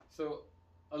So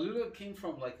a little came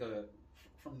from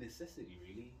from necessity,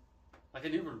 really. Like I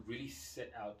never really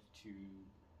set out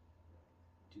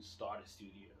to start a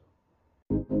studio.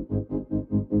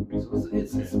 So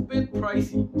it's a bit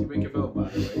pricey to make a film, by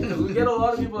the way, because we get a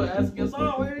lot of people asking us,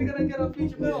 "Oh, where are you gonna get a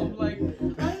feature film?" Like,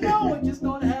 I know, I just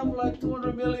don't have like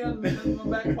 200 million in my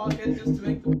back pocket just to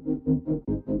make the.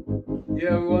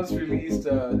 Yeah, we once released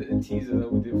a teaser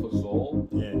that we did for Soul,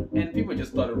 and people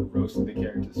just started roasting the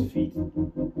characters' feet.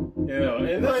 You know,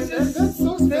 and that's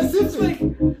so specific. It's like,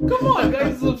 come on,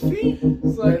 guys, the feet.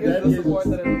 So I guess that's the part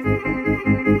that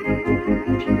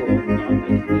people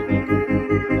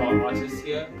not artists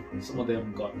here. Some of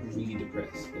them got really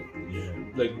depressed,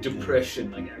 like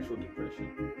depression, like actual depression.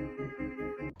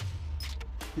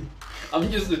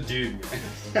 I'm just a dude,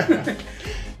 man.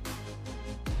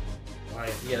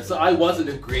 Yeah, so I wasn't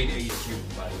a grade A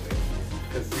student, by the way,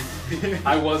 because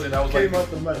I wasn't. I was came out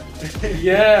the mud.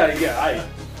 yeah, I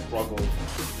struggled.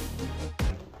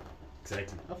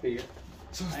 Exactly. I figure.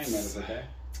 So I ain't mad about that.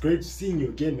 It's great seeing you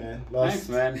again, man. Thanks,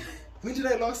 man. When did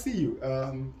I last see you?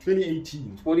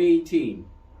 2018. 2018.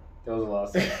 That was the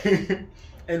last time.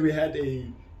 And we had a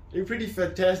pretty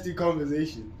fantastic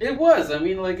conversation. It was. I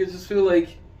mean, like, I just feel like,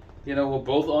 you know, we're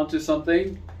both onto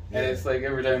something. And it's like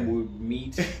every time we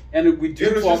meet, and we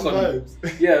do talk on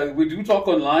vibes. Yeah, we do talk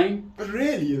online, but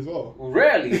rarely as well.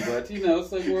 Rarely, but you know,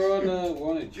 it's like we're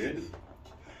on a journey.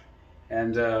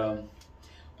 And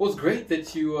well, it's great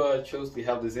that you chose to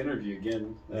have this interview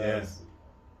again. Yes,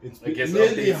 I guess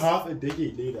nearly half a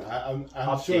decade later.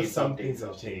 I'm sure some things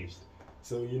have changed.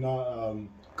 So you know,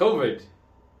 COVID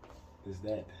is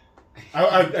that.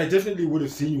 I definitely would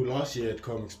have seen you last year at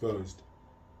Com Exposed.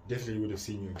 Definitely would have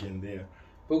seen you again there.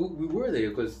 But we were there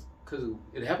because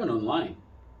it happened online.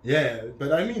 Yeah,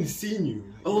 but I mean seeing you.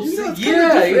 Oh, you know,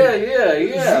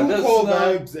 yeah. Zoom call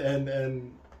vibes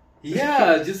and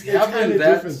yeah, just having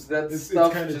that stuff just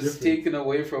different. Taken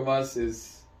away from us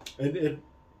is.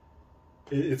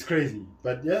 It's crazy,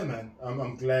 but yeah, man,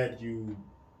 I'm glad you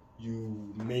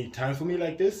made time for me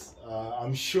like this.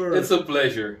 I'm sure it's a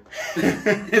pleasure.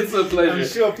 It's a pleasure. I'm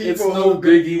sure people who are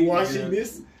gonna be watching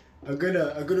this are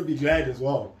gonna be glad as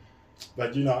well.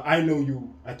 But you know, I know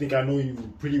you. I think I know you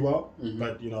pretty well. Mm-hmm.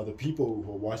 But you know, the people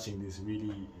who are watching this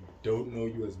really don't know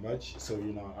you as much. So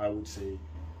you know, I would say,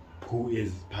 who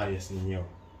is Pious Nyenyewa?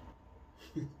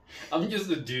 I'm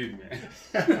just a dude,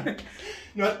 man.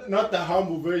 not the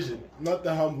humble version. Not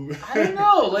the humble version. I don't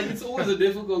know. Like, it's always a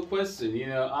difficult question. You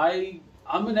know,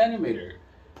 I'm an animator.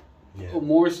 Yeah.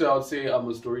 More so, I would say I'm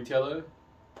a storyteller.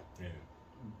 Yeah.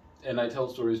 And I tell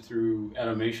stories through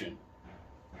animation.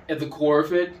 At the core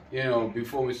of it, you know,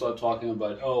 before we start talking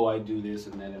about, oh, I do this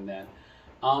and that,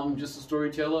 I'm just a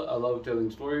storyteller. I love telling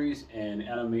stories, and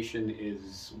animation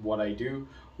is what I do.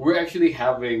 We're actually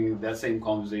having that same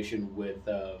conversation with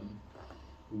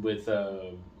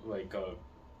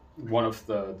one of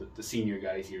the senior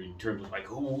guys here in terms of like,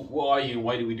 who are you and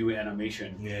why do we do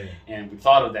animation? Yeah. And we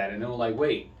thought of that, and then we're like,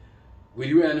 wait, we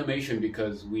do animation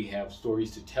because we have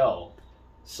stories to tell.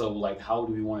 So like, how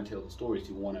do we want to tell the stories?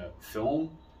 Do we want to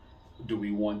film? Do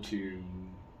we want to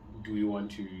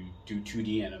do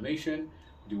 2D animation?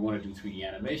 Do we want to do 3D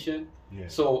animation? Yeah.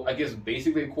 So I guess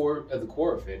basically at the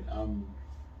core of it, I'm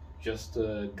just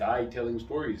a guy telling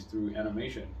stories through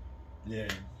animation. Yeah,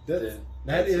 that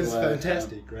is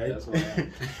fantastic, right? That's what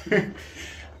I am.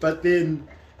 But then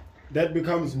that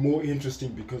becomes more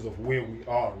interesting because of where we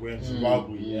are. We're in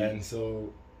Zimbabwe, and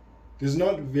so there's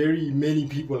not very many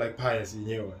people like Pious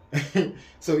Nyenyewa.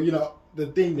 So you know, the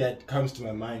thing that comes to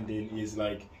my mind then is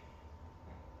like,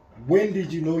 when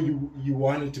did you know you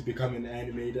wanted to become an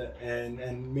animator,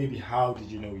 and maybe how did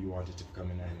you know you wanted to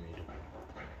become an animator?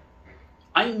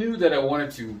 I knew that I wanted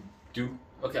to do,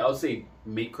 I'll say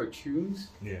make cartoons.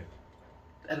 Yeah.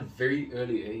 At a very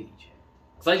early age,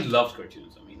 because I loved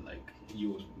cartoons. I mean, like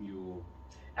you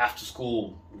after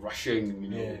school rushing, you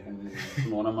know, and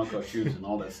one of my cartoons and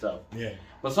all that stuff. Yeah.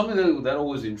 But something that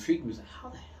always intrigued me is like, how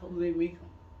the hell do they make them?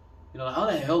 You know, how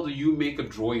the hell do you make a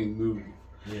drawing move?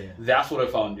 Yeah. That's what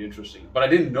I found interesting. But I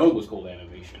didn't know it was called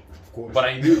animation. Of course. But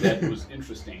I knew that it was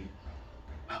interesting.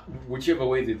 Whichever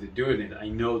way that they're doing it, I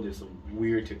know there's some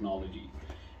weird technology.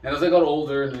 And as I got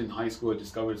older and in high school, I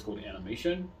discovered it's called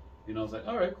animation. You know, I was like,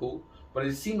 all right, cool. But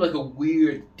it seemed like a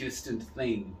weird, distant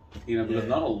thing. You know, because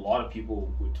not a lot of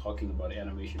people were talking about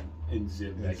animation in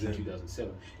Zim back in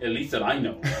 2007. At least that I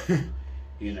know of.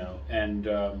 You know, and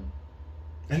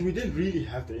we didn't really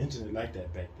have the internet like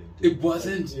that back then. It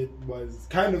wasn't. Like, it was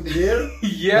kind of there.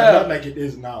 Yeah. But not like it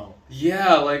is now.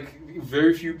 Yeah, like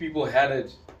very few people had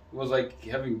it It was like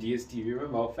having DSTV.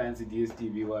 Remember how fancy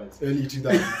DSTV was? Early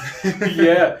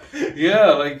 2000s.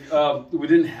 yeah. Like we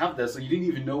didn't have that, so you didn't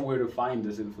even know where to find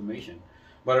this information.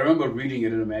 But I remember reading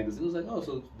it in a magazine. It was like, oh,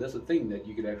 so that's a thing that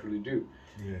you could actually do.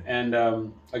 Yeah. And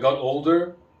I got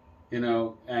older,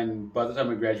 and by the time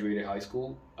I graduated high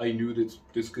school, I knew that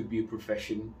this could be a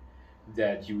profession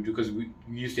that you would do, because we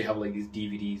used to have like these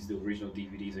DVDs, the original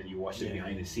DVDs, and you watched it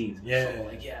behind the scenes.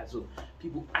 So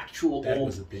people,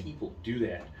 old people do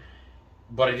that.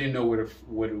 But I didn't know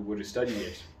where to study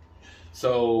it.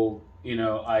 So,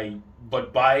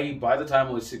 but by the time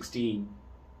I was 16,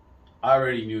 I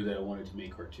already knew that I wanted to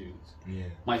make cartoons. Yeah.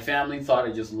 My family thought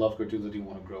I just loved cartoons. I didn't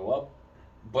want to grow up.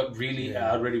 But really,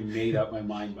 I already made up my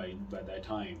mind by that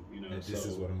time. This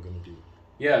is what I'm going to do.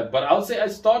 Yeah, but I would say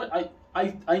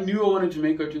I knew I wanted to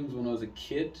make cartoons when I was a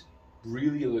kid.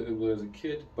 Really, it was a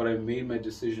kid. But I made my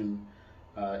decision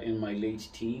in my late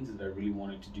teens that I really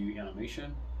wanted to do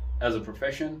animation as a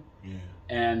profession. Yeah.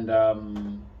 And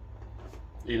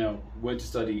went to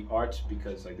study art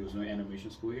because there was no animation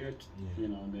school here.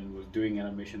 And then was doing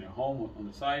animation at home on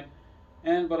the side.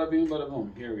 And bada bing, bada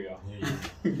boom, here we are.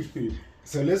 Yeah.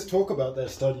 So let's talk about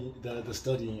that study, the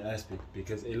studying aspect,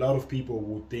 because a lot of people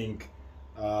would think,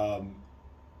 I'm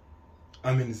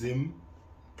in Zim,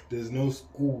 there's no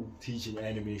school teaching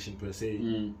animation per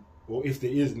se, or if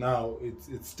there is now,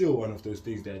 it's still one of those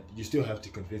things that you still have to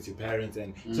convince your parents.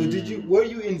 And so, were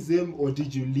you in Zim, or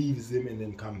did you leave Zim and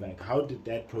then come back? How did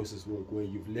that process work, where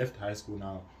you've left high school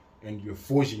now and you're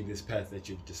forging this path that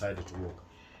you've decided to walk?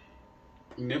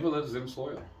 Never left Zim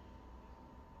soil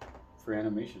for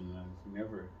animation.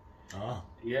 Never.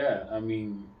 Yeah, I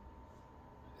mean,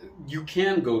 you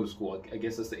can go to school. I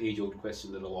guess that's the age-old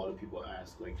question that a lot of people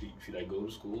ask. Like, should I go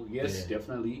to school? Yes,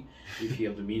 definitely. If you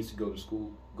have the means to go to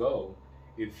school, go.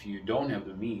 If you don't have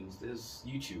the means, there's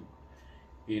YouTube.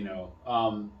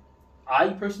 I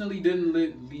personally didn't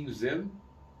leave Zim.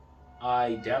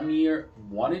 I damn near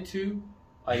wanted to.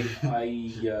 I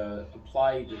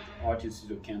applied at Art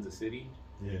Institute of Kansas City.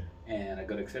 Yeah. And I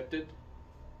got accepted.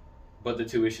 But the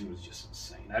tuition was just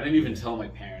insane. I didn't even tell my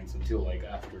parents until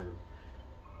after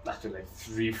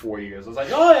 3-4 years. I was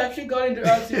like, oh, I actually got into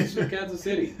Art Institute of Kansas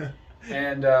City.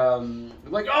 And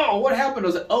like, oh, what happened? I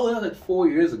was like, oh, that was 4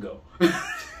 years ago.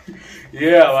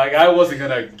 Yeah, I wasn't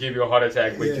going to give you a heart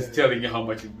attack by just telling you how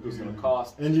much it was going to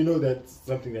cost. And that's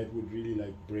something that would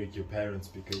really break your parents,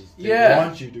 because they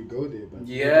want you to go there, but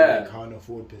they can't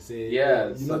afford per se.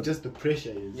 Yeah. Just the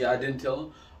pressure is. Yeah, I didn't tell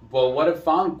them. But what I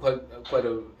found quite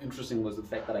interesting was the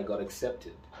fact that I got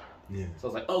accepted. Yeah. So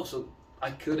I was like, oh, so I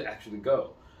could actually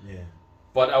go. Yeah.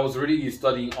 But I was already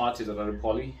studying arts at another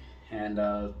poly, and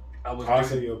I was.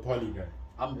 So you're a poly guy.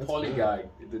 I'm a poly guy,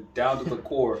 down to the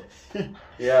core.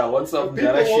 Yeah, what's up,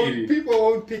 Garashiri? People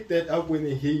won't pick that up when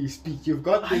they hear you speak. You've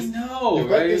got this. I know, You've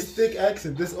got this thick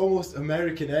accent, this almost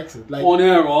American accent. On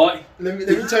air, right? Let me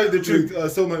tell you the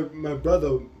truth. So my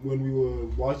brother, when we were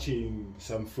watching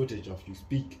some footage of you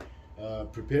speak,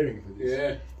 preparing for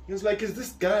this, he was like, "Is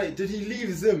this guy? Did he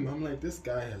leave Zim?" I'm like, "This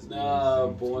guy has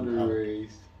born and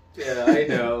raised." Yeah, I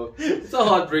know. It's a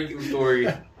heartbreaking story.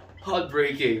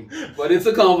 Heartbreaking, but it's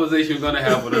a conversation we're gonna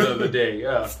have on another day.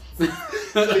 Yeah.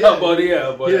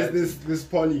 Here's this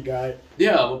poly guy.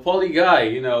 Yeah, I'm a poly guy.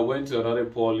 Went to another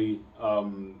poly.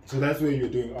 So that's where you're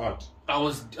doing art. I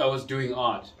was doing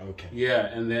art. Okay. Yeah,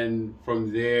 and then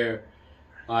from there,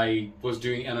 I was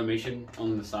doing animation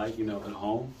on the side. At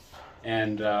home,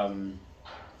 and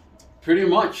pretty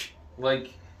much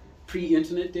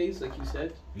pre-internet days, like you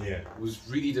said. Yeah. It was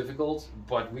really difficult,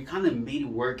 but we kind of made it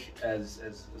work as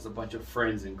a bunch of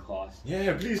friends in class.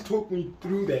 Yeah, please talk me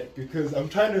through that, because I'm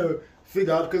trying to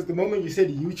figure out, because the moment you said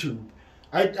YouTube,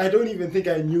 I don't even think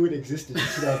I knew it existed in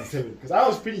 2007, because I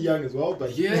was pretty young as well,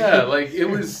 but... Yeah, it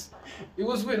was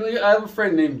weird. I have a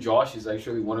friend named Josh. He's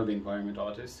actually one of the environment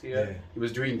artists here. Yeah. He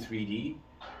was doing 3D,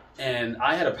 and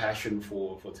I had a passion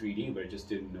for 3D, but I just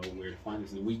didn't know where to find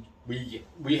this. And we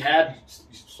had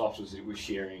softwares that we were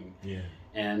sharing. Yeah.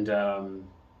 And,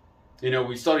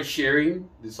 we started sharing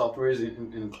the softwares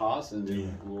in class, and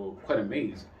then we were quite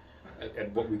amazed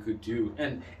at what we could do.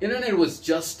 And internet was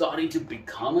just starting to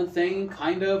become a thing,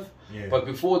 kind of. Yeah. But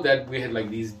before that, we had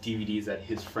these DVDs that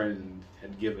his friend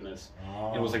had given us.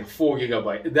 Oh. It was 4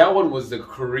 gigabyte. That one was the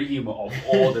cream of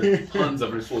all the tons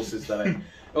of resources that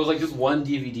it was just one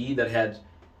DVD that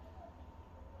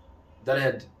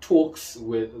had talks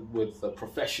with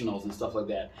professionals and stuff like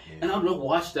that. Yeah. And I would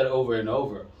watch that over and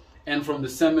over. And from the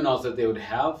seminars that they would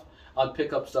have, I'd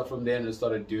pick up stuff from there and I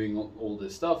started doing all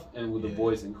this stuff and with the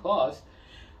boys in class.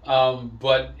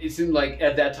 But it seemed like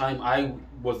at that time I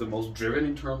was the most driven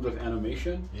in terms of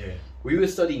animation. Yeah. we were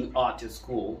studying art at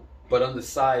school, but on the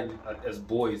side, as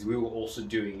boys, we were also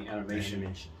doing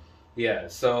animation. Yeah,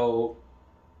 so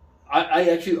I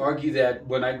actually argue that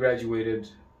when I graduated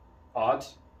art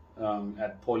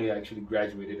at Poly, I actually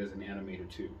graduated as an animator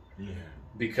too. Yeah.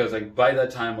 Because like by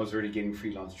that time, I was already getting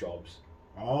freelance jobs.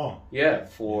 Oh. Yeah,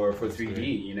 for 3D,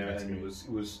 great. you know, and it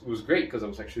was great because I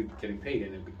was actually getting paid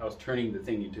and I was turning the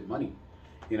thing into money.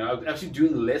 You know, I was actually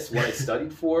doing less what I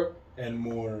studied for. And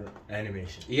more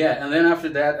animation. Yeah, and then after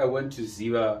that, I went to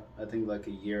Ziva, I think like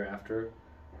a year after.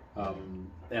 And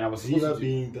I was Ziva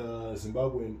being the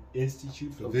Zimbabwean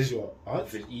Institute for Visual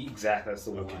Arts? Exactly, that's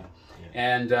the one. Yeah.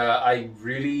 And I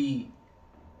really,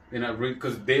 you know,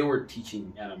 because they were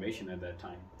teaching animation at that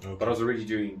time. Okay. But I was already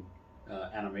doing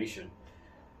animation.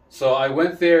 So I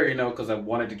went there, you know, because I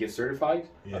wanted to get certified.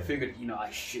 Yeah. I figured, you know,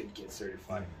 I should get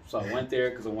certified. So I went there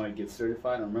because I wanted to get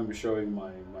certified. I remember showing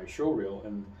my show reel,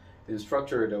 and the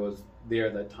instructor that was there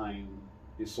at that time,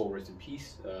 his soul rest in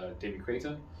peace, David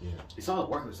Creighton. Yeah. He saw the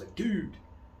work and was like, dude,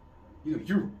 you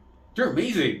know, you're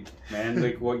amazing, man.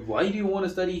 Like, why do you want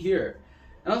to study here?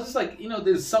 And I was just like, you know,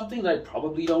 there's something that I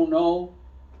probably don't know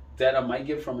that I might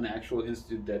get from an actual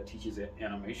institute that teaches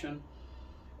animation.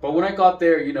 But when I got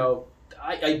there, you know,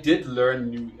 I did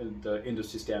learn the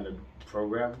industry standard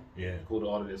program called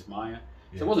Autodesk Maya.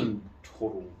 So it wasn't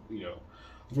total, you know.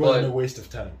 It wasn't a waste of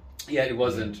time. Yeah, it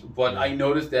wasn't. But I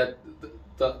noticed that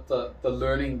the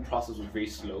learning process was very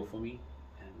slow for me.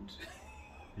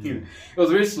 And it was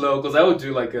very slow because I would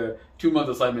do like a 2-month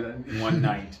assignment in one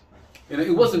night. And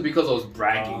it wasn't because I was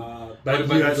bragging. But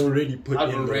you had already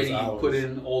put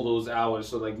in all those hours.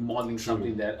 So like modeling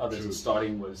something that others were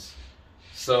starting was...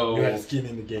 So you had skin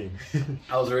in the game.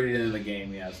 I was already in the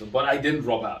game, yeah. So, but I didn't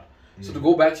drop out. So to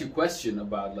go back to your question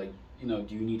about like, you know,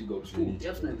 do you need to go to school?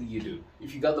 Definitely you do.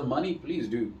 If you got the money, please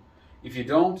do. If you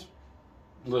don't,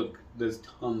 look, there's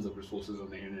tons of resources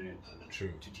on the internet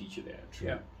to teach you that.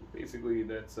 Yeah, basically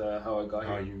that's how I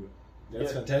got here.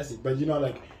 That's fantastic. But you know,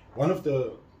 like one of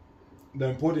the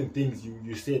important things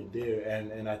you said there,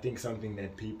 and I think something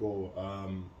that people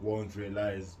won't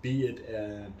realize, be it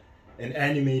an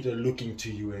animator looking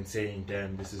to you and saying,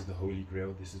 damn, this is the holy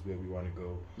grail, this is where we want to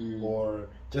go, or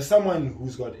just someone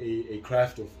who's got a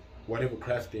craft of whatever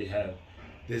craft they have.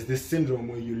 There's this syndrome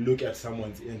where you look at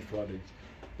someone's end product,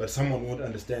 but someone won't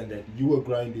understand that you were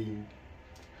grinding,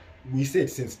 we said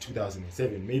since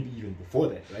 2007, maybe even before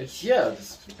that, right? Yeah.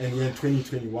 And we're in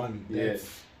 2021.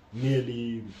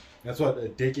 That's what, a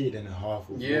decade and a half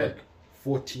of work,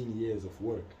 14 years of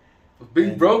work.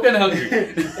 Being broke and hungry.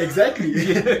 Exactly.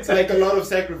 It's like a lot of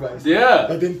sacrifice. Yeah.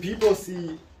 But then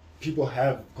people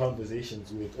have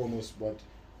conversations with almost what,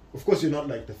 of course you're not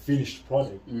like the finished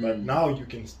product, but now you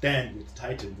can stand with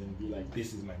titans and be like,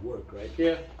 this is my work, right?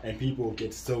 Yeah. And people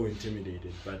get so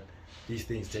intimidated, but these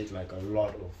things take like a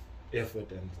lot of effort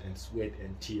and sweat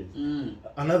and tears.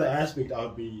 Another aspect I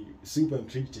would be super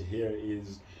intrigued to hear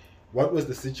is, what was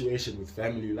the situation with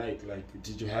family like? Like,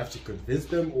 did you have to convince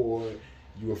them, or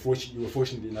you were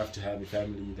fortunate enough to have a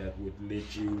family that would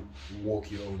let you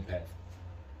walk your own path?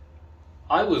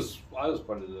 I was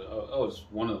part of I was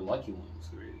one of the lucky ones,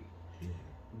 really,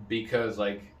 because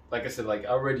like I said, like I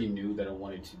already knew that I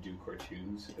wanted to do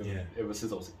cartoons ever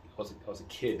since I was a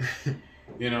kid,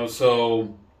 you know.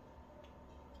 So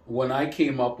when I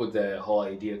came up with that whole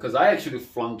idea, because I actually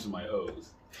flunked my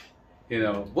O's, you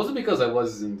know, it wasn't because I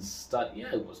wasn't studying.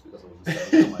 Yeah, it was because I wasn't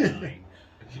studying on my nine.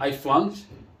 I flunked.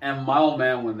 And my old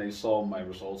man, when they saw my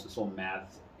results, they saw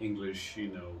math, English, you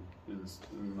know,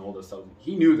 and all that stuff,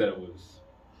 he knew that it was.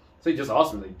 So he just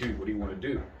asked me, like, dude, what do you want to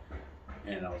do?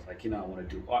 And I was like, you know, I want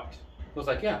to do art. I was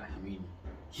like, yeah, I mean,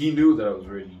 he knew that I was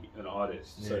really an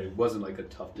artist. So it wasn't like a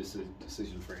tough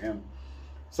decision for him.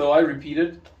 So I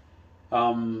repeated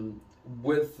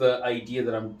with the idea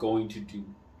that I'm going to do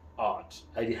art.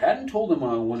 I hadn't told him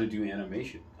I want to do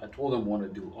animation. I told him I want to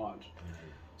do art.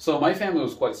 So my family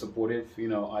was quite supportive. You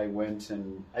know, I went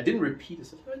and I didn't repeat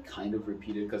it. I kind of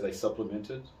repeated because I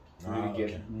supplemented to really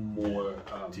get more.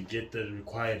 To get the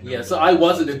required. Yeah, so I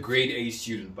wasn't a grade A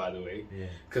student, by the way. Yeah.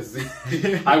 Because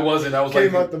I wasn't. I was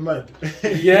came out the mud.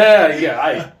 yeah,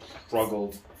 I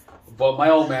struggled. But my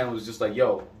old man was just like,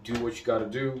 yo, do what you got to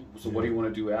do. So what do you want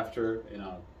to do after? And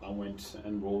I went and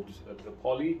enrolled at the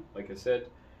Poly, like I said.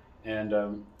 And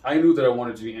I knew that I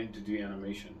wanted to do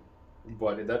animation.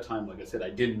 But at that time, like I said, I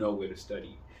didn't know where to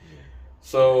study.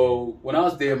 So when I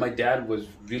was there, my dad was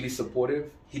really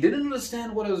supportive. He didn't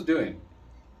understand what I was doing.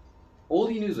 All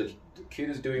he knew is that the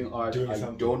kid is doing art. I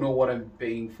don't know what I'm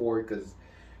paying for, because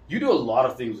you do a lot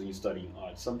of things when you're studying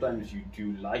art. Sometimes you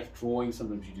do life drawing,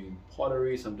 sometimes you're doing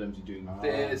pottery, sometimes you're doing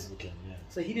this.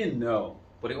 So he didn't know.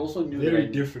 But I also knew very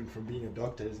different from being a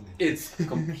doctor, isn't it? It's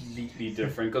completely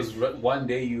different because one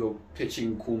day you're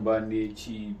pitching Kumbani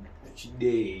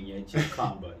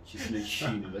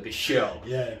like a shell,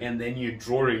 and then you're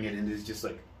drawing it, and it's just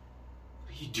like,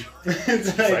 what are you doing?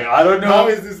 It's like, I don't know. How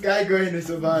is this guy going to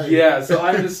survive? Yeah, so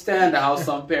I understand how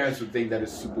some parents would think that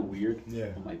is super weird. Yeah,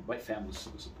 my family was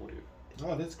super supportive.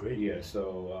 Oh, that's great. Yeah,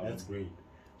 so that's great.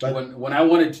 But when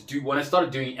I started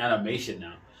doing animation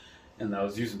now, and I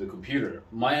was using the computer,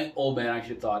 my old man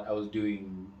actually thought I was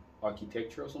doing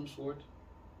architecture of some sort.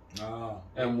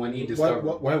 And when he discovered...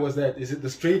 Why was that? Is it the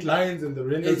straight lines and the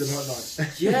renders and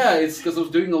whatnot? Yeah, it's because I was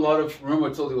doing a lot of... Remember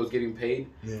I told you I was getting paid?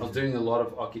 Yeah. I was doing a lot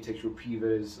of architectural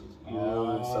previews,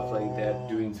 and stuff like that,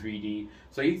 doing 3D.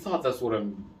 So he thought that's what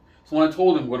I'm... So when I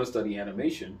told him I'm going to study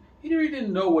animation, he really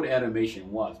didn't know what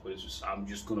animation was, but it's just, I'm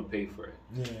just going to pay for it.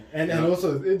 Yeah, and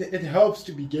also it helps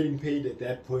to be getting paid at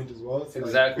that point as well. It's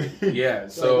exactly, like, yeah.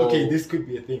 So like, okay, this could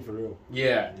be a thing for real.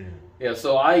 Yeah. Yeah,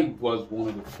 so I was one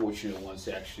of the fortunate ones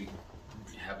to actually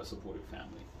have a supportive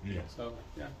family. Yeah. So,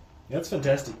 yeah. That's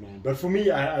fantastic, man. But for me,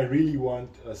 I really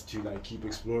want us to like keep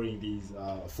exploring these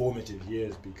formative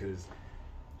years, because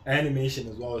animation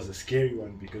as well is a scary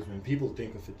one, because when people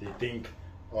think of it, they think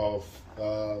of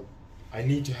I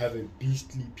need to have a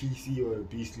beastly PC or a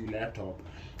beastly laptop.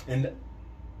 And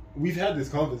we've had this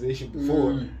conversation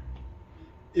before.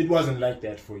 It wasn't like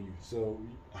that for you. So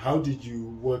how did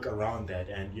you work around that?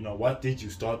 And, what did you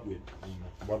start with?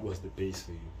 What was the base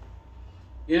for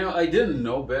you? I didn't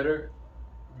know better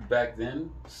back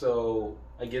then. So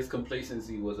I guess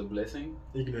complacency was a blessing.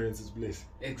 Ignorance is bliss.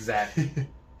 Exactly.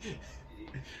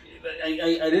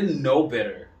 I didn't know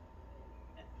better.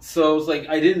 So it's like,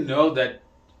 I didn't know that.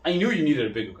 I knew you needed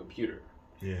a bigger computer.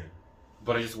 Yeah.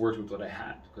 But I just worked with what I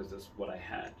had, because that's what I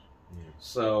had. Yeah.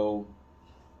 So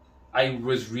I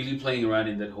was really playing around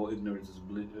in that whole ignorance is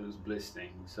bliss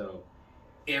thing. So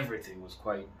everything was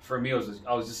quite, for me, I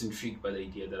was just intrigued by the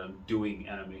idea that I'm doing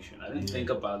animation. I didn't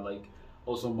think about like,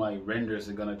 also my renders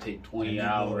are going to take 20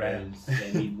 hours.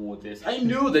 I need more of this. I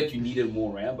knew that you needed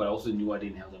more RAM, but I also knew I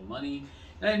didn't have the money.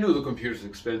 And I knew the computer's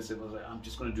expensive. I was like, I'm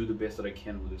just going to do the best that I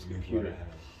can with this computer.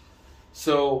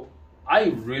 So I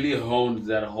really honed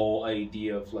that whole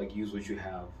idea of like, use what you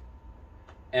have.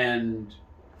 And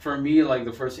for me, like,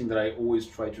 the first thing that I always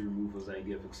tried to remove was the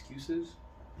idea of excuses.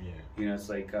 Yeah. It's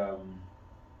like, I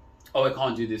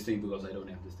can't do this thing because I don't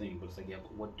have this thing. But it's like, yeah,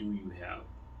 but what do you have?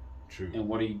 True. And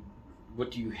what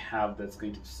do you have that's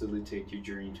going to facilitate your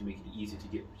journey to make it easy to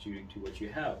get to what you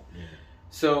have? Yeah.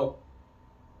 So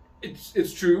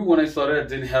it's true. When I started, I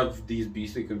didn't have these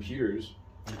beastly computers.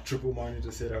 The triple monitor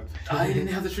setup. I didn't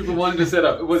have the triple monitor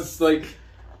setup. It was like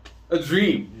a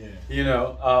dream.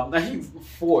 Yeah. I think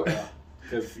 4.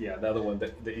 Because the other one,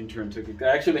 the intern took it. I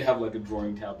actually have like a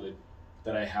drawing tablet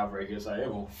that I have right here. So I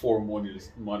have a 4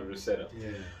 monitor setup. Yeah.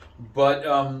 But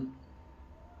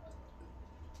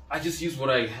I just used what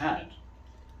I had,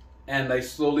 and I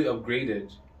slowly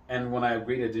upgraded. And when I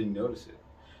upgraded, I didn't notice it.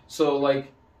 So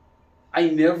like,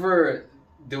 there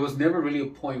was never really a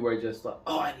point where I just thought,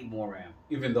 oh, I need more RAM.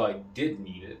 Even though I did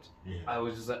need it, I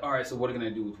was just like, all right, so what am I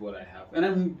going to do with what I have? And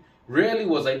then rarely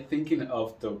was I thinking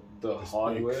of the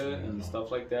hardware and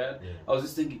stuff like that. Yeah. I was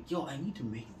just thinking, yo, I need to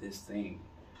make this thing.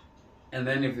 And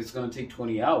then if it's going to take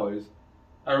 20 hours,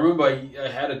 I remember I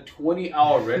had a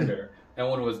 20-hour render, and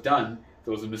when it was done,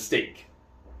 there was a mistake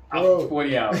after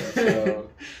 20 hours. So,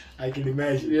 I can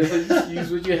imagine. Yeah, so just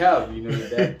use what you have.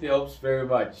 That helps very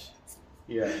much.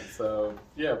 Yeah, so,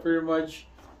 pretty much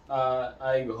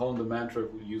I honed the mantra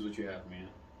of use what you have, man.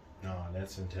 No,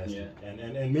 that's fantastic. Yeah.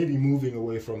 And maybe moving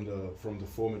away from the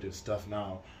formative stuff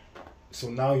now. So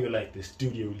now you're like the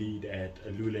studio lead at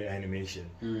Alula Animation.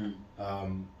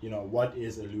 What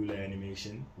is Alula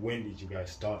Animation? When did you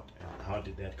guys start, and how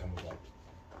did that come about?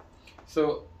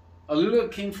 So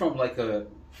Alula came from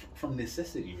from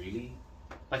necessity, really.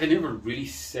 Like, I never really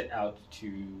set out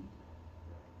to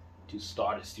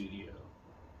start a studio.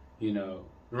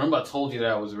 Remember I told you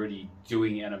that I was already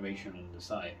doing animation on the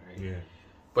side, right? Yeah.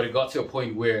 But it got to a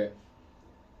point where,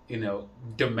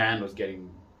 demand was getting,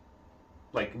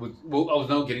 I was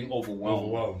now getting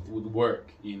overwhelmed with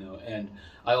work, and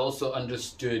I also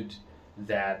understood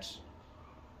that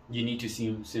you need to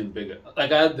seem bigger.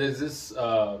 There's this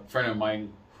friend of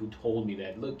mine who told me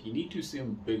that, look, you need to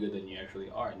seem bigger than you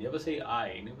actually are. Never say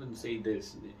I, never say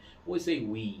this, always say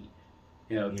we.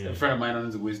 A friend of mine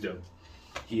owns Wisdom.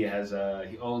 He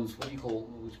owns, what do you call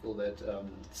that,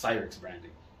 Cyrix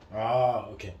branding. Ah,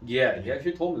 okay. Yeah, he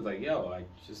actually told me, I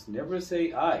just never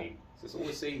say I. Just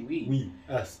always say we. We,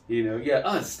 us.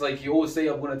 Us. Like, you always say,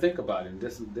 I'm going to think about it, and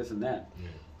this and that. Yeah.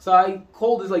 So I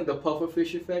call this like the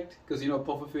pufferfish effect, because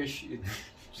pufferfish, it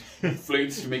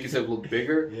inflates to make yourself look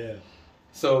bigger. Yeah.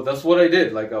 So that's what I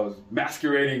did. Like I was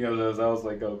masquerading as I was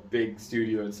like a big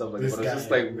studio and stuff like that. But I was just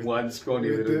like one scrawny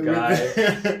little guy,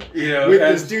 with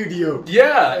the studio.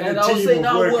 Yeah, and I was saying,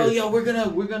 we're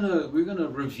gonna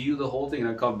review the whole thing, and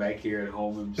I come back here at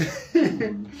home and just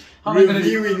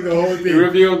reviewing the whole thing.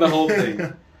 Reviewing the whole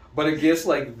thing. But I guess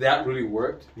like that really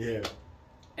worked. Yeah.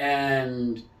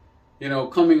 And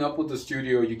coming up with the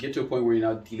studio, you get to a point where you're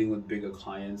now dealing with bigger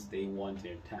clients. They want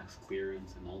their tax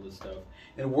clearance and all this stuff.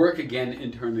 And work, again,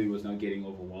 internally was now getting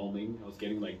overwhelming. I was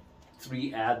getting like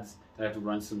 3 ads that I have to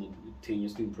run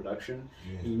simultaneously in production.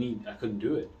 Yeah. I couldn't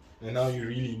do it. And now you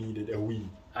really needed a we.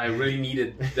 I really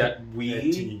needed that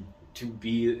we to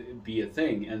be a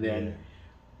thing. And then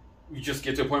you just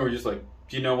get to a point where you're just like,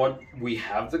 you know what? We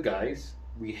have the guys.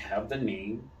 We have the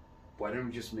name. Why don't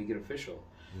we just make it official?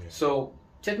 Yeah. So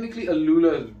technically,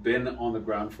 Alula has been on the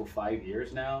ground for 5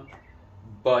 years now,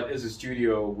 but as a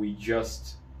studio, we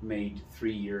just made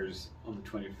 3 years on the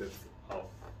 25th of...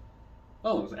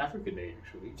 Oh, it was Africa Day,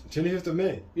 actually. 25th of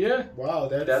May? Yeah. Wow,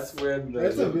 that's when...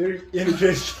 That's a very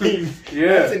interesting... Yeah.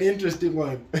 That's an interesting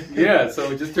one. Yeah, so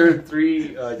we just turned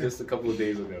 3 just a couple of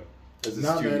days ago as a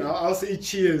studio. Man, I'll say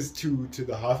cheers to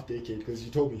the half decade, because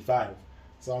you told me 5.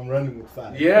 So I'm running with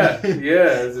 5. Yeah,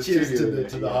 as a cheers studio.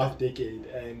 to the half decade.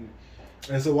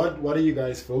 And so what are you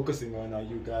guys focusing on? Are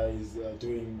you guys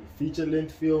doing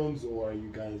feature-length films, or are you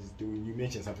guys doing... You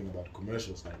mentioned something about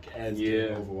commercials, like ads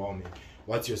getting overwhelming.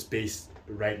 What's your space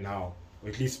right now? Or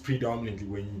at least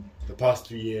predominantly the past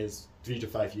 3 to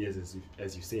 5 years,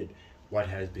 as you said, what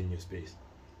has been your space?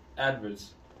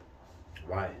 Adverts.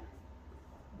 Why?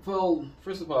 Well,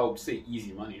 first of all, I would say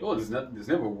easy money. Oh, there's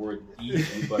never a word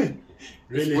easy, but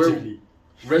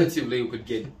relatively we could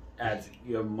get ads,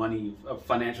 money,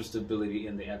 financial stability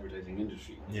in the advertising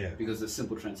industry. Yeah. Because it's a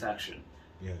simple transaction.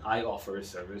 Yeah. I offer a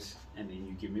service, and then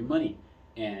you give me money,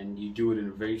 and you do it in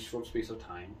a very short space of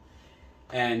time.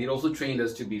 And it also trained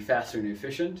us to be faster and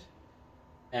efficient,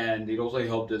 and it also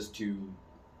helped us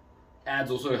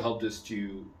ads also helped us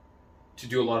to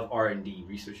do a lot of R&D,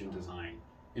 research and design,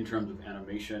 in terms of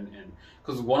animation. And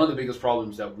because one of the biggest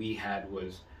problems that we had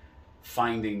was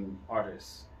finding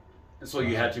artists. And so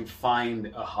you had to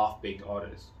find a half-baked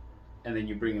artist, and then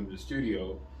you bring him to the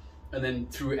studio, and then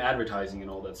through advertising and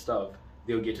all that stuff,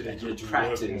 they'll get to actually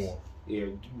practice,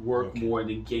 work more, and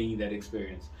then gain that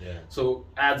experience. Yeah. So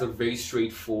ads are very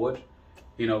straightforward,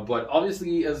 but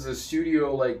obviously as a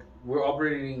studio, like, we're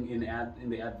operating in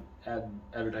the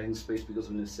advertising space because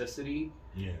of necessity.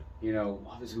 Yeah.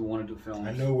 Obviously we wanted to film.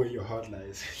 I know where your heart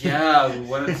lies. Yeah, we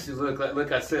wanted to look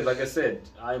like I said,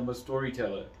 I'm a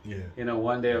storyteller. Yeah.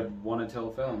 One day I want to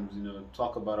tell films,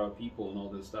 talk about our people and all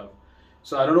this stuff.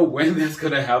 So I don't know when that's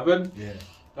gonna happen. Yeah.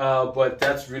 But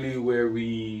that's really where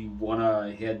we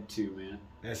wanna head to, man.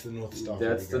 That's the North Star.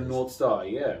 That's the North Star,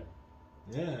 yeah.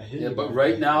 Yeah. But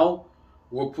right now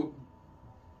we're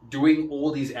doing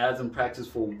all these ads in practice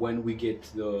for when we get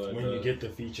you get the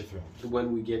feature film.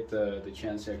 When we get the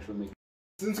chance to actually make.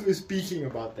 Since we're speaking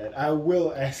about that, I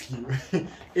will ask you: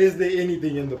 is there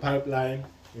anything in the pipeline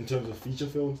in terms of feature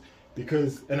films?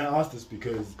 And I asked this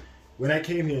because when I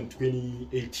came here in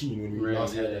 2018, when we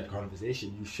last had that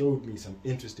conversation, you showed me some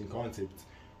interesting concepts.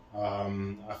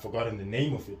 I've forgotten the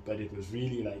name of it, but it was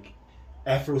really like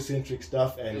Afrocentric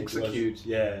stuff, and Execute.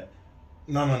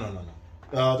 No.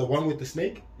 The one with the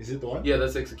snake? Is it the one? Yeah,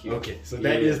 that's Execute. Okay, so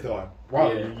that is the one.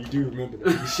 Wow, you do remember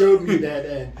that. You showed me that,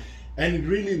 and it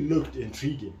really looked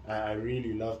intriguing. I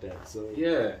really loved that. So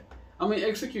yeah, I mean,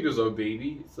 Execute is our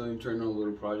baby. It's an internal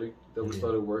little project that we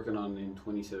started working on in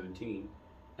 2017,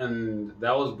 and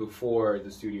that was before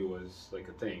the studio was like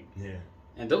a thing. Yeah,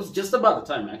 and that was just about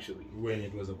the time actually when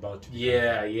it was about to be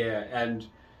and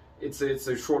it's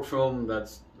a short film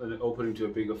that's an opening to a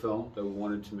bigger film that we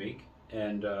wanted to make,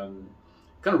 and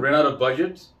kind of ran out of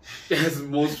budget, as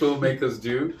most filmmakers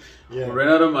do. Yeah. We ran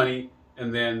out of money,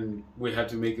 and then we had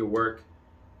to make it work.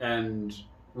 And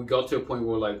we got to a point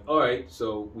where we're like, all right,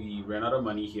 so we ran out of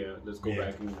money here. Let's go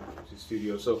back into the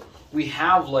studio. So we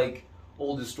have like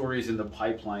all the stories in the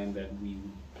pipeline that we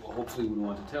hopefully would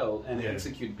want to tell, and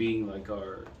Execute being like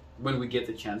when we get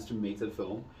the chance to make the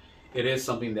film, it is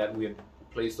something that we have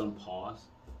placed on pause.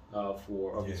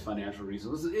 For obvious financial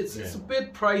reasons. It's a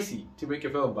bit pricey to make a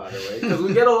film, by the way, because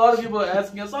we get a lot of people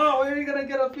asking us, "Oh, where are you gonna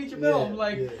get a feature film?"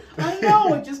 I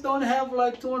know, I just don't have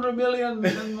like 200 million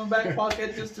in my back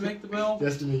pocket just to make the film.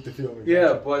 Just to make the film. Exactly.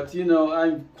 Yeah, but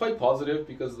I'm quite positive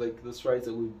because like the strides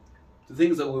that the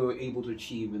things that we were able to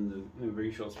achieve in a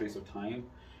very short space of time,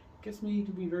 gets me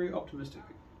to be very optimistic.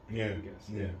 I guess.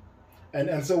 Yeah.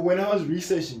 And so when I was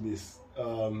researching this,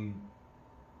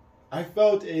 I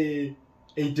felt a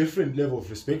different level of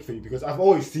respect for you because I've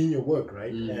always seen your work,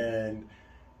 right?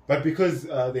 But because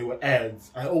they were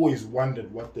ads, I always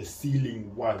wondered what the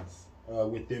ceiling was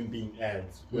with them being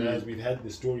ads. Whereas we've had the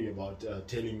story about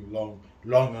telling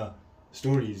longer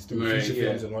stories through feature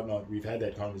films and whatnot. We've had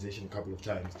that conversation a couple of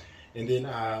times. And then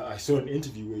I saw an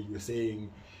interview where you were saying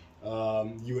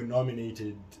you were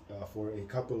nominated for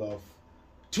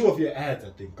two of your ads, I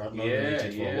think, got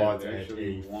nominated for awards at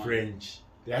a French.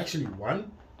 They actually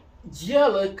won? Yeah,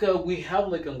 like we have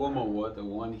like a Ngoma Award, the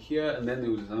one here, and then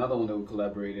there was another one that we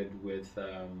collaborated with.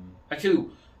 Actually,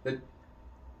 the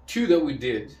two that we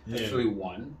did actually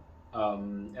won,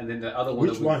 and then the other one.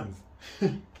 Which ones?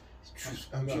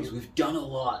 We've done a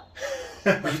lot.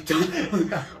 we've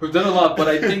done a lot, but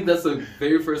I think that's the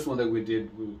very first one that we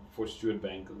did for Stuart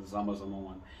Bank, the Zama Zama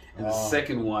one, and the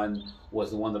second one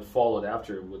was the one that followed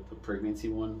after with the pregnancy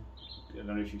one. I don't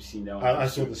know if you've seen that one. I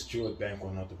saw the Stuart Bank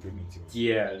one, not the pregnancy one.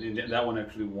 Yeah, that one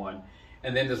actually won.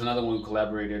 And then there's another one we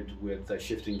collaborated with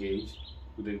Shift Engage.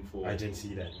 We did for. I didn't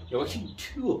see that. There were actually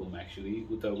two of them actually,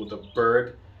 with the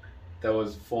bird that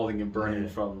was falling and burning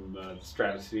from the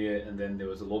stratosphere, and then there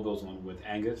was a Logos one with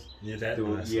Angus. Yeah, that they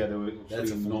were, one. Yeah, they were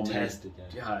that's fantastic.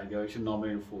 Yeah, they were actually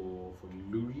nominated for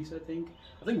Louis, I think.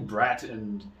 I think Brett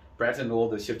and all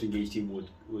the Shift Engage team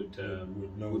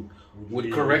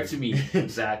would correct me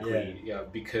exactly.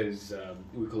 Because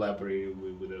we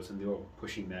collaborated with us and they were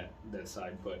pushing that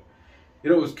side. But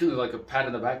it was kind of like a pat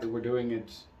on the back that we're doing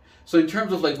it. So in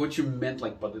terms of like what you meant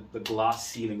like by the glass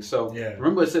ceiling. So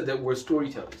remember I said that we're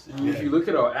storytellers. And if you look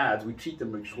at our ads, we treat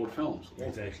them like short films.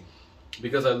 Exactly.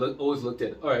 Because I always looked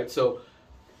at, all right, so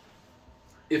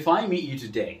if I meet you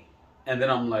today and then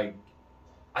I'm like,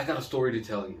 I got a story to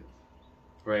tell you.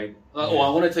 Right? Oh, I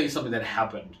want to tell you something that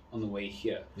happened on the way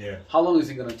here. Yeah. How long is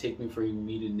it going to take me for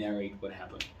me to narrate what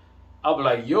happened? I'll be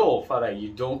like, yo, Father, you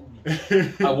don't...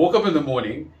 I woke up in the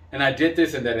morning, and I did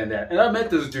this and that and that. And I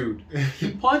met this dude.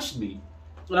 He punched me.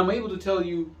 And I'm able to tell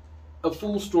you a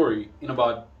full story in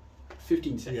about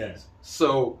 15 seconds. Yeah.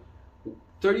 So,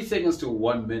 30 seconds to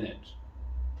 1 minute.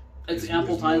 It's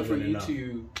ample time for you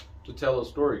to tell a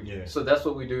story. Yeah. So that's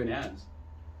what we do in ads.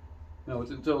 You know,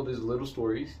 we tell these little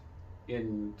stories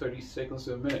in 30 seconds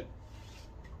to a minute.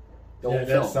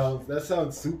 That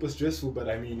sounds super stressful, but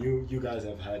I mean you guys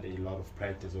have had a lot of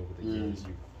practice over the years.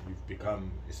 You've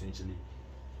become essentially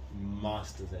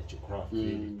masters at your craft,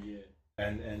 really.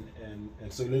 And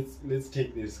so let's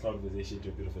take this conversation to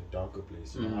a bit of a darker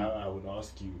place. You know, I would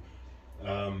ask you,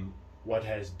 what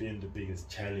has been the biggest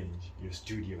challenge your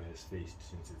studio has faced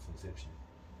since its inception?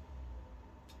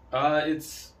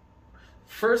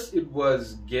 First, it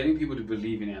was getting people to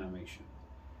believe in animation,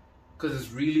 because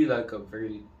it's really like a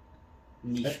very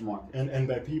niche market. And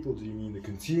by people, do you mean the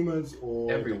consumers or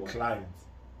everyone. The clients?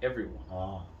 Everyone.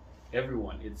 Ah.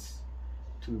 Everyone. It's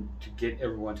to get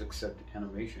everyone to accept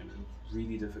animation is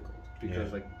really difficult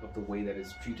because like of the way that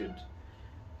it's treated.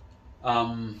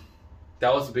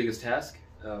 That was the biggest task.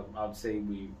 I would say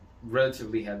we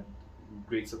relatively had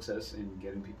great success in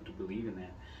getting people to believe in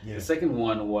that. Yeah. The second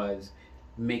one was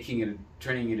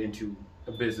turning it into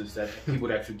a business that people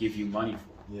would actually give you money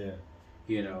for. Yeah.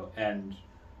 You know, and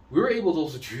we were able to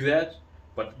also do that,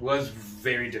 but was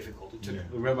very difficult.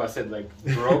 Remember I said like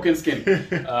broke and skinny.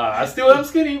 I still am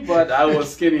skinny, but I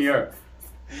was skinnier.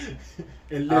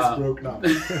 And less broke now.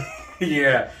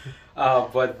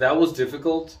 But that was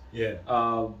difficult. Yeah.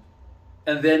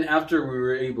 And then after we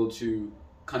were able to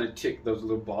kind of tick those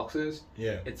little boxes,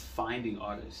 it's finding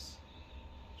artists.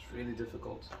 It's really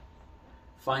difficult.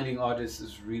 Finding artists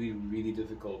is really, really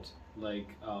difficult. Like,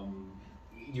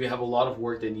 you have a lot of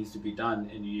work that needs to be done,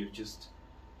 and you have just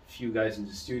a few guys in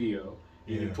the studio.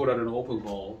 And you put out an open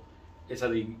call, it's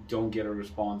either you don't get a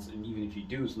response, and even if you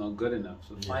do, it's not good enough.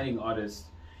 So finding artists.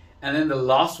 And then the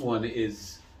last one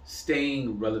is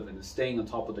staying relevant, staying on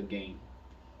top of the game,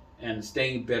 and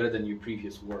staying better than your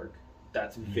previous work.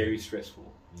 That's very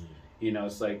stressful. You know,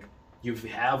 it's like you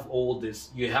have all these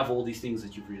things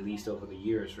that you've released over the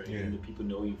years, right? And the people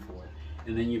know you for it.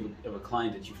 And then you have a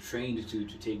client that you've trained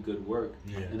to take good work.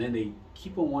 And then they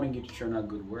keep on wanting you to churn out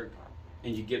good work.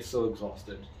 And you get so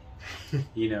exhausted.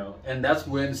 You know, and that's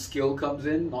when skill comes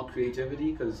in, not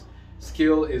creativity, because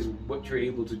skill is what you're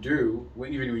able to do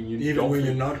even when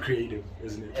you're not creative,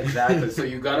 isn't it? Exactly. So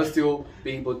you gotta still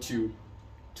be able to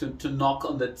knock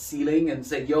on that ceiling and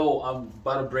say, yo, I'm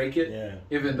about to break it,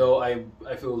 even though I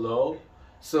feel low.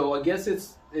 So I guess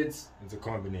it's a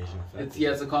combination of factors.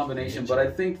 It's a combination, but I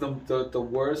think the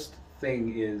worst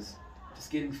thing is just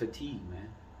getting fatigued, man.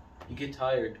 You get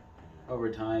tired. over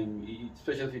time,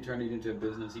 especially if you turn it into a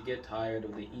business, you get tired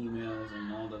of the emails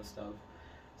and all that stuff.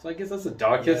 So I guess that's the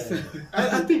darkest. Yeah.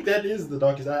 I think that is the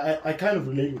darkest. I kind of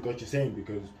relate with what you're saying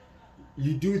because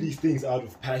you do these things out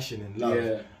of passion and love.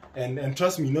 Yeah. And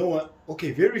trust me, you know what?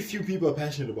 Okay, very few people are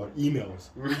passionate about emails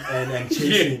and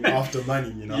chasing after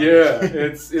money, you know? Yeah,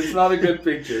 it's not a good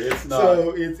picture. It's not.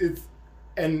 So it's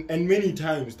and many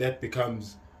times that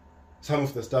becomes some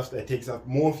of the stuff that takes up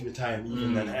more of your time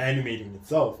even than animating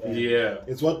itself. And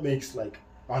it's what makes like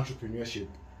entrepreneurship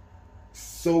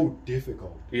so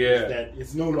difficult. Yeah. That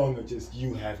it's no longer just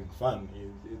you having fun.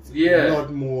 It's a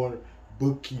lot more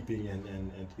bookkeeping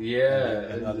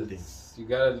and other things. You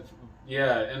gotta,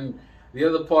 and the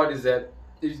other part is that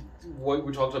what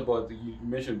we talked about. You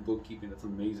mentioned bookkeeping. That's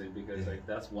amazing because like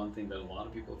that's one thing that a lot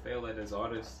of people fail at as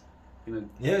artists. Keeping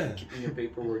your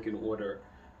paperwork in order.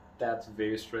 That's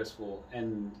very stressful,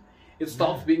 and it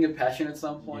stops being a passion at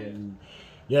some point.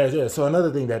 Yeah. So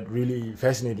another thing that really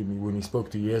fascinated me when we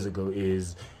spoke 2 years ago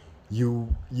is you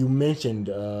mentioned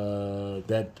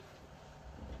that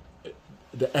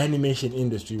the animation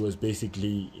industry was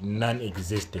basically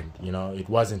non-existent. You know, it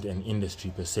wasn't an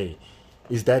industry per se.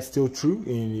 Is that still true?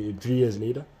 3 years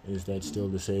later, is that still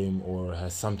the same, or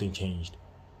has something changed?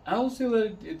 I'll still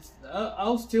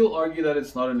argue that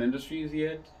it's not an industry as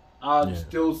yet. I'd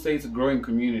still say it's a growing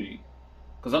community.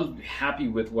 Because I'm happy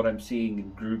with what I'm seeing in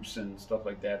groups and stuff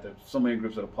like that. There's so many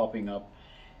groups that are popping up.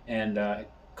 And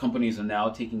companies are now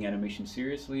taking animation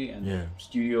seriously. And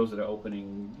studios that are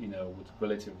opening, with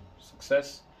relative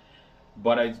success.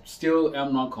 But I still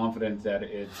am not confident that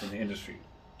it's an industry.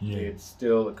 Yeah. It's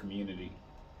still a community.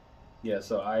 Yeah,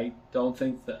 so I don't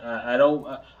think that... I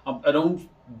don't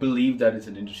believe that it's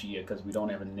an industry yet because we don't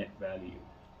have a net value.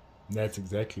 That's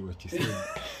exactly what you said.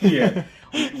 Yeah,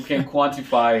 we can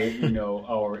quantify,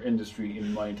 our industry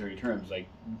in monetary terms. Like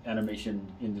animation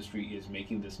industry is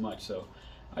making this much, so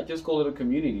I just call it a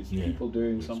community. It's people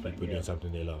doing something. People doing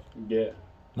something they love. Yeah.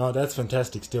 No, that's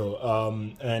fantastic. Still,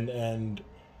 and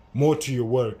more to your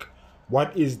work.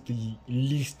 What is the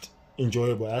least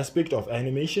enjoyable aspect of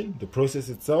animation? The process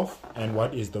itself, and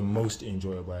what is the most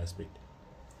enjoyable aspect?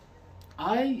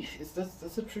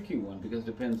 That's a tricky one because it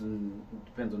depends on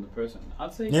the person.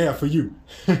 I'd say for you.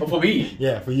 Oh, for me.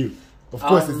 Yeah, for you. Of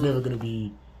course, it's never going to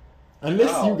be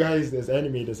unless you guys as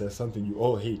animators have something you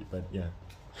all hate. But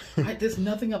there's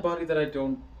nothing about it that I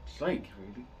don't like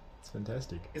really. It's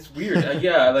fantastic. It's weird. Like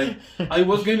I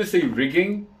was going to say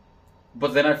rigging,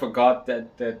 but then I forgot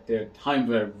that there are times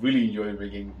when I really enjoy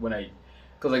rigging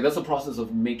because that's a process of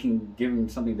giving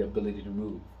something the ability to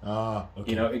move.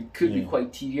 Okay. It could be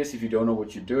quite tedious if you don't know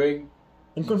what you're doing.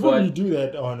 And confirm you do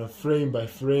that on a frame by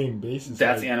frame basis.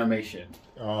 That's animation.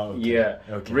 Okay. Yeah.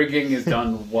 Okay. Rigging is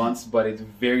done once, but it's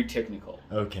very technical.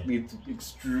 Okay. It's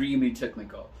extremely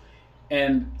technical.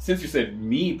 And since you said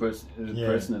me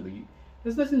personally,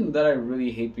 there's nothing that I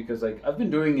really hate because I've been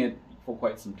doing it for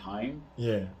quite some time.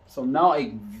 Yeah. So now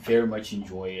I very much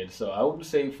enjoy it. So I would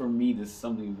say for me, this is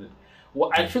something that... Well,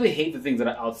 I actually hate the things that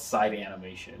are outside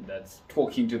animation. That's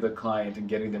talking to the client and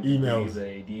getting them to use the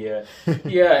idea.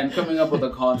 And coming up with a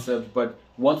concept. But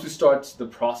once we start the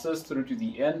process through to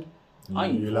the end, I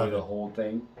enjoy the whole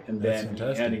thing. And then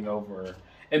handing over.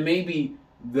 And maybe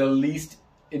the least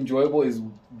enjoyable is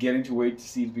getting to wait to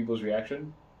see people's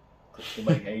reaction. They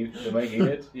might hate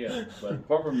it, but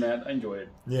apart from that, I enjoy it.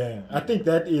 Yeah, I think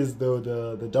that is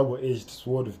the double-edged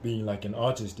sword of being like an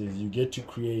artist is you get to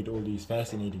create all these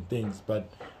fascinating things,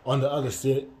 but on the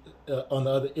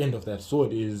other end of that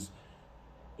sword is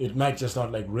it might just not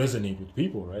resonate with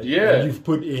people, right? Yeah, and you've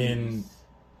put in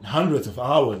hundreds of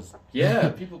hours. Yeah,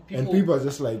 people and people are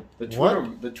just like, the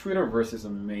Twitterverse is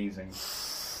amazing.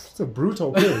 It's a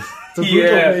brutal place. It's a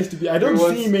brutal place to be. I don't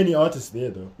see many artists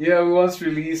there though. Yeah, we once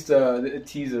released a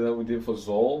teaser that we did for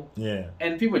Zol. Yeah.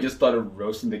 And people just started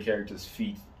roasting the character's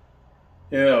feet.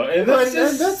 And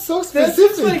that's so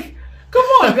specific. Come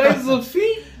on, guys, those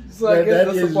feet. So I guess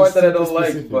that's the part that I don't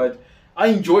like. But I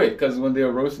enjoy it because when they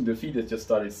were roasting the feet, I just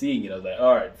started seeing it. I was like,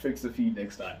 all right, fix the feet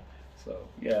next time. So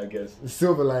I guess.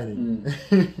 Silver lining.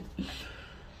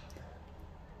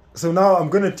 So now I'm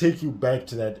going to take you back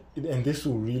to that, and this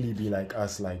will really be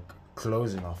us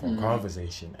closing off our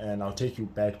conversation, and I'll take you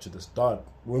back to the start.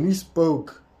 When we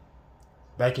spoke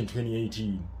back in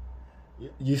 2018,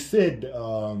 you said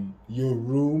your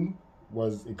room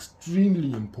was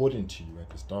extremely important to you at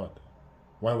the start.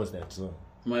 Why was that so?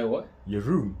 My what? Your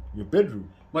room, your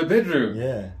bedroom. My bedroom?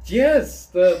 Yeah. Yes,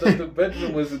 the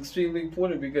bedroom was extremely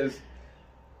important because,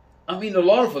 a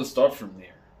lot of us start from there.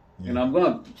 Yeah. And I'm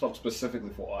going to talk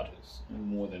specifically for artists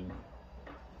more than...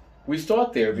 We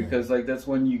start there because that's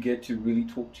when you get to really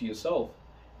talk to yourself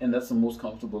and that's the most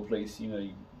comfortable place.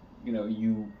 You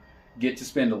get to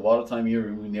spend a lot of time in your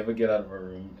room. We never get out of our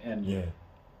room, and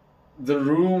the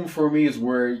room for me is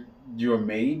where you're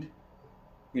made.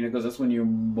 Because that's when you're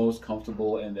most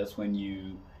comfortable, and that's when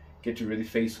you get to really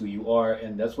face who you are,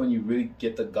 and that's when you really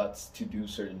get the guts to do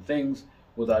certain things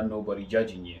without nobody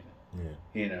judging you.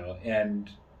 And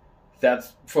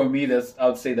that's, for me, I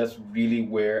would say that's really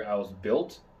where I was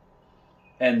built.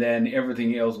 And then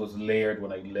everything else was layered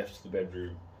when I left the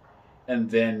bedroom. And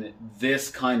then this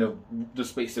kind of, the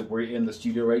space that we're in, the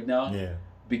studio right now,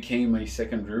 became my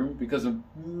second room because of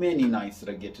many nights that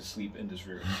I get to sleep in this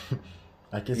room.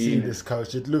 I can see this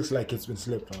couch. It looks like it's been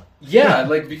slept on. Yeah,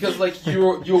 because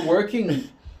you're working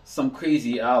some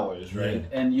crazy hours, right?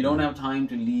 And you don't have time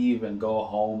to leave and go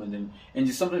home, and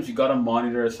just sometimes you got to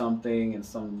monitor something and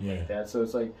something like that. So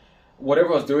it's like whatever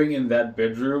I was doing in that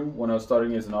bedroom when I was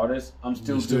starting as an artist, I'm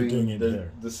still doing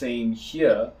the same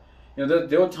here.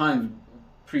 There were times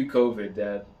pre-COVID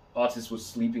that artists were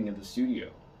sleeping in the studio.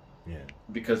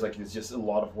 Because it's just a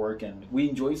lot of work, and we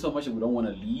enjoy so much that we don't want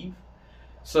to leave.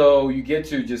 So you get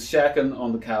to just shack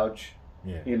on the couch,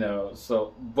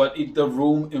 but the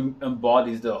room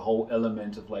embodies the whole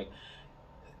element of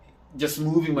just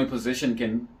moving my position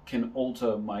can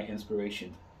alter my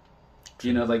inspiration.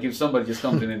 If somebody just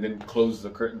comes in and then closes the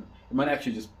curtain, it might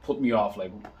actually just put me off.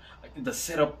 The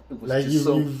setup, it was just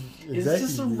so... It's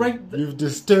just so right... You've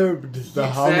disturbed the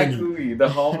harmony. Exactly, the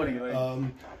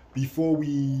harmony. Before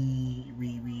we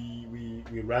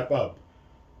wrap up,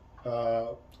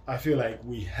 I feel like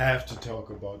we have to talk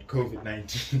about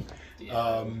COVID-19.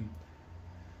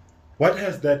 What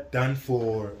has that done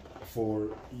for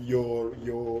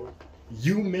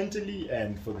you mentally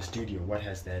and for the studio? What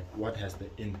has the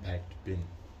impact been?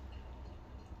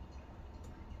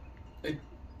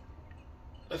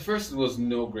 At first, it was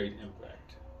no great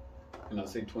impact. I'd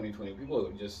say 2020. People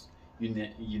were just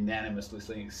unanimously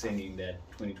saying that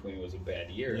 2020 was a bad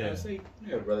year. I'd say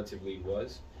relatively it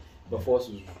was. But for us,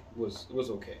 it was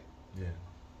okay.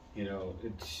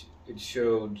 It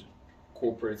showed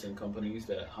corporates and companies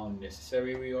that how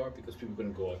necessary we are because people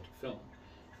couldn't go out to film.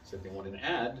 So if they wanted an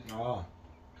ad,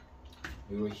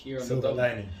 we were here on the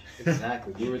lining.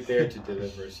 Exactly, we were there to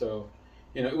deliver. So,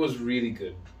 it was really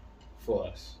good for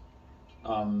us.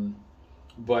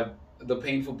 But the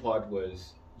painful part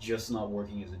was just not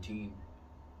working as a team.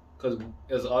 Because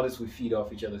as artists, we feed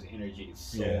off each other's energy. It's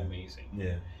so amazing.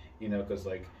 Because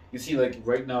you see,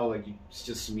 right now, it's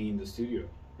just me in the studio,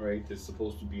 right? There's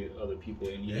supposed to be other people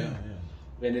in here.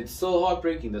 And it's so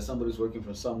heartbreaking that somebody's working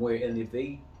from somewhere, and if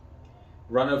they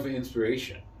run out of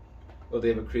inspiration, or they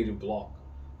have a creative block,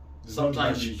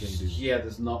 sometimes you can do.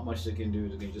 There's not much they can do.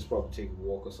 They can just probably take a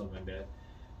walk or something like that.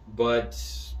 But,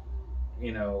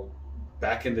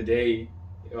 back in the day,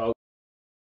 I'll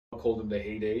call them the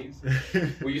heydays.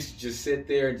 We used to just sit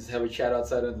there and just have a chat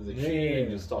outside under the tree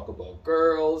and just talk about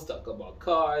girls, talk about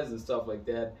cars and stuff like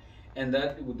that. And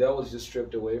that was just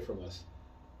stripped away from us.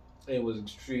 It was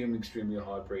extremely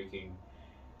heartbreaking.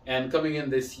 And coming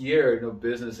in this year,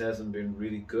 business hasn't been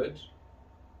really good.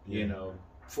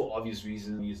 For obvious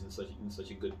reasons, in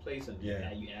such a good place, and you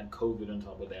add COVID on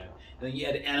top of that, and then you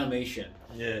add animation.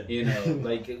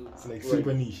 It's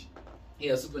super niche.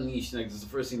 Yeah, super niche. It's the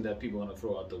first thing that people want to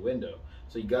throw out the window.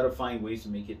 So you got to find ways to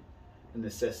make it a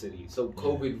necessity. So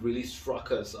COVID really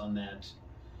struck us on that.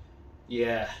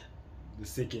 The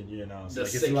second year now. So the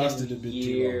second it's lasted a bit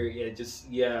year, too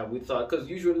long. We thought, because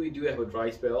usually we do have a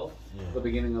dry spell at the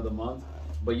beginning of the month,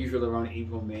 but usually around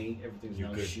April, May, everything's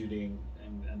now shooting,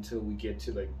 and until we get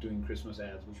to doing Christmas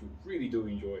ads, which we really do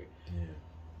enjoy.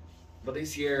 But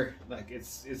this year,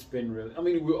 it's been really... I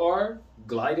mean, we are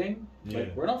gliding.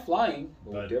 We're not flying,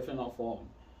 but we're definitely not falling.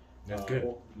 That's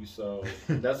good. So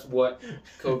that's what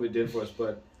COVID did for us.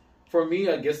 But for me,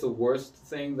 I guess the worst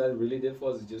thing that it really did for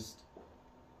us is just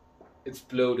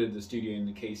exploded the studio in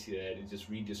the case that it just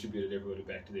redistributed everybody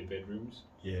back to their bedrooms.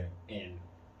 And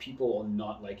people are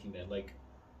not liking that.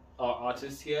 Our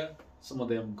artists here, some of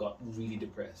them got really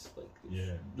depressed.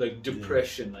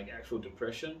 Depression, actual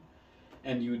depression.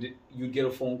 And you'd get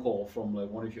a phone call from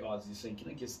one of your artists saying, "Can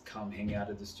I just come hang out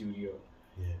at the studio?"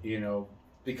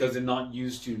 Because they're not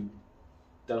used to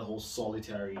that whole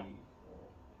solitary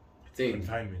thing.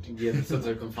 Confinement. The sense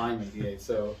of confinement.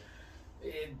 So,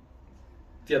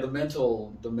 the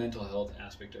mental health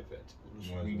aspect of it was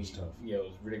really tough. It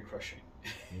was really crushing.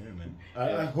 Man.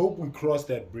 I hope we cross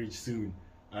that bridge soon.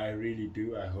 I really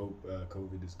do. I hope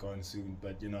COVID is gone soon.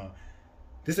 But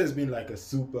this has been a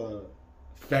super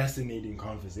fascinating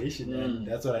conversation, and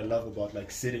that's what I love about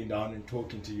sitting down and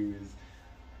talking to you. Is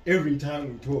every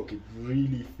time we talk, it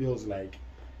really feels like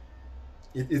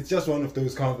it's just one of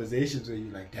those conversations where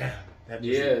you're like, damn, that was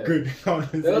a good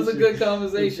conversation. That was a good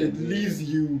conversation.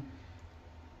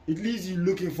 It leaves you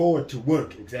looking forward to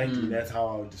work. Exactly. That's how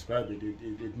I would describe it.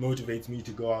 It motivates me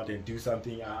to go out and do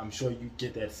something. I'm sure you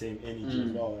get that same energy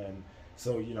as well. And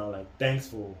so, you know, like, thanks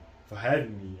for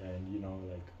having me, and, you know,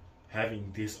 like,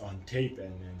 having this on tape,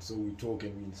 and so we talk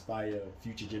and we inspire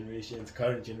future generations,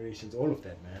 current generations, all of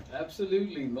that, man.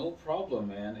 Absolutely, no problem,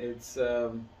 man. It's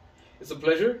a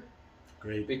pleasure.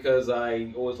 Great. Because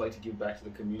I always like to give back to the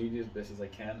community as best as I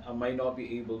can. I might not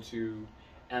be able to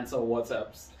answer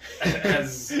WhatsApps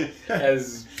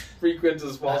as frequent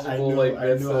as possible.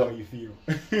 I know how you feel.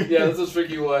 Yeah, that's a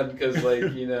tricky one, because,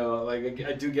 like, you know, like,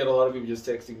 I do get a lot of people just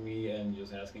texting me and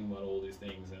just asking about all these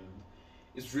things, and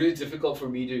it's really difficult for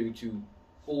me to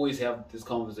always have this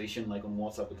conversation, like, on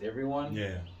WhatsApp with everyone.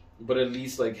 Yeah. But at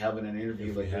least, like, having an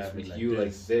interview like this with you,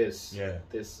 like this,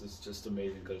 this is just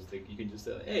amazing, because you can just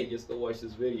say, hey, just go watch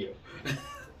this video.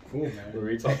 Cool, man. Where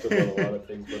we talked about a lot of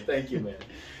things. But thank you, man.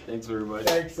 Thanks very much.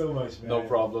 Thanks so much, man. No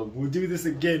problem. We'll do this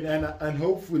again, and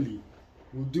hopefully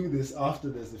we'll do this after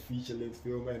there's a feature-length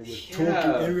film, and we're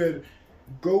talking, and we're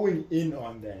going in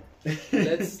on that.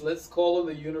 let's call on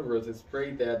the universe. Let's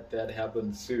pray that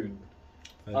happens soon.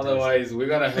 Fantastic. Otherwise, we're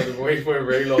gonna have to wait for a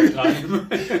very long time.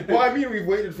 Well, I mean, we've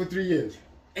waited for 3 years,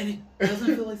 and it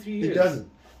doesn't feel like 3 years. It doesn't.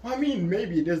 Well, I mean,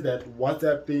 maybe it is that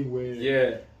WhatsApp thing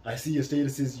where I see your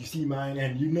statuses, you see mine,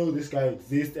 and you know this guy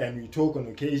exists, and we talk on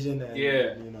occasion, and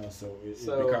you know, so it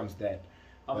becomes that.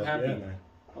 I'm happy. Yeah, man.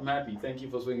 I'm happy. Thank you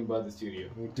for swinging by the studio.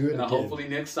 We'll do it again. Hopefully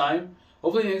next time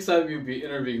you'll be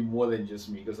interviewing more than just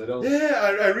me, because I don't.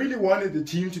 Yeah, I really wanted the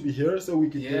team to be here so we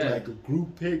could get like a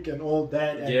group pick and all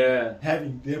that, and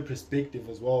having their perspective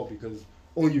as well, because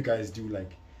all you guys do,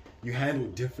 like, you handle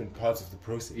different parts of the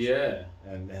process. Yeah.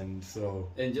 And so.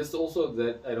 And just also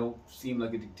that I don't seem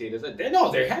like a dictator.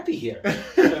 They're happy here.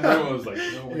 And everyone was like,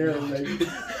 no,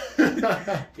 we're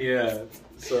not. Yeah.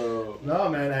 So. No,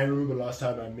 man, I remember last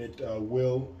time I met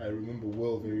Will. I remember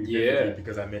Will very vividly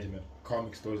because I met him at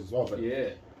comic stores as well. But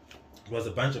it was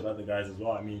a bunch of other guys as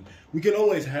well. I mean, we can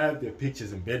always have their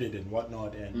pictures embedded and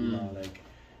whatnot, and you know, like,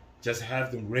 just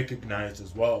have them recognized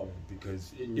as well,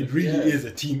 because it really is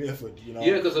a team effort, you know.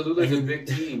 Yeah, because I look like a big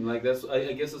team. Like, that's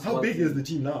I guess that's how big is the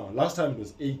team now? Last time it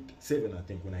was 8-7, I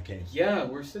think, when I came. Yeah,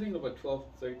 we're sitting about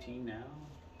 12-13 now,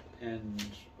 and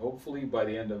hopefully by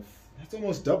the end of that's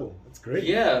almost double. That's great.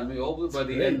 Yeah, I mean, hopefully by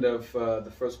the end of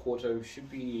the first quarter, we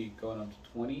should be going up to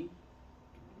 20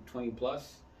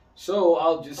 plus. So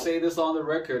I'll just say this on the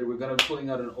record: we're gonna be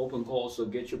putting out an open call. So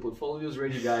get your portfolios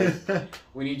ready, guys.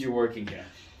 We need you working here.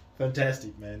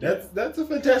 Fantastic, man. That's a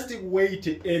fantastic way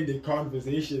to end a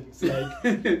conversation. It's like,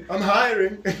 I'm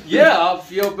hiring. Yeah,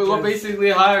 we're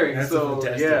basically hiring. That's so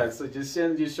so just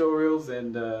send your show reels,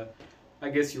 and I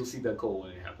guess you'll see that call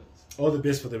when it happens. All the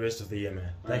best for the rest of the year, man.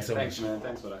 Thanks so much. Thanks, man.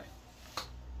 Thanks for that.